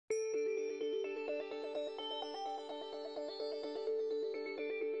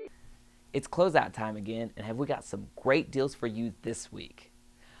It's closeout time again, and have we got some great deals for you this week.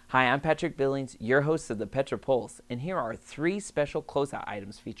 Hi, I'm Patrick Billings, your host of the Petra Pulse, and here are 3 special closeout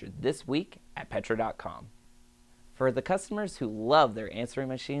items featured this week at Petra.com. For the customers who love their answering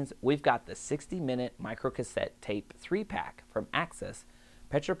machines, we've got the 60-minute microcassette tape 3-pack from Access,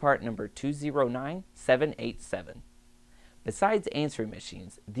 Petra part number 209787. Besides answering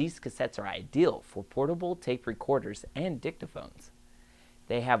machines, these cassettes are ideal for portable tape recorders and dictaphones.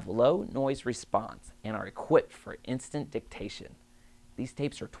 They have low noise response and are equipped for instant dictation. These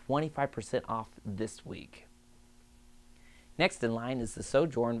tapes are 25% off this week. Next in line is the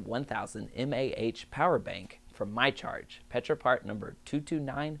Sojourn 1000 mAh power bank from MyCharge, Petra part number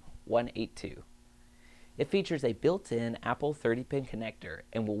 229182. It features a built-in Apple 30-pin connector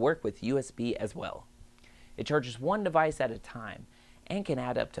and will work with USB as well. It charges one device at a time and can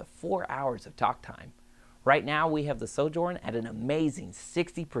add up to 4 hours of talk time. Right now we have the Sojourn at an amazing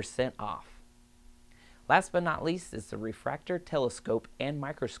 60% off. Last but not least is the refractor telescope and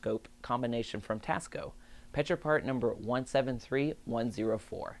microscope combination from Tasco, Petra part number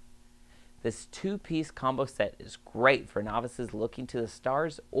 173104. This 2-piece combo set is great for novices looking to the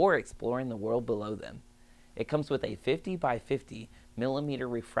stars or exploring the world below them. It comes with a 50 by 50 millimeter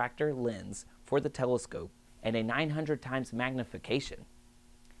refractor lens for the telescope and a 900 times magnification.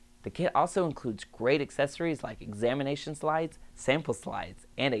 The kit also includes great accessories like examination slides, sample slides,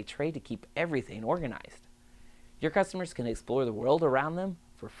 and a tray to keep everything organized. Your customers can explore the world around them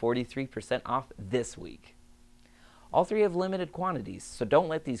for 43% off this week. All 3 have limited quantities, so don't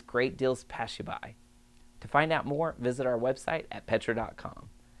let these great deals pass you by. To find out more, visit our website at Petra.com.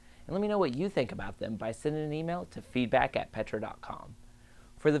 And let me know what you think about them by sending an email to feedback@Petra.com.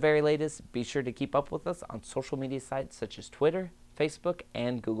 For the very latest, be sure to keep up with us on social media sites such as Twitter, Facebook,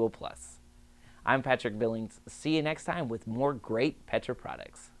 and Google+. I'm Patrick Billings. See you next time with more great Petra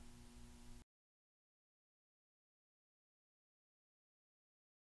products.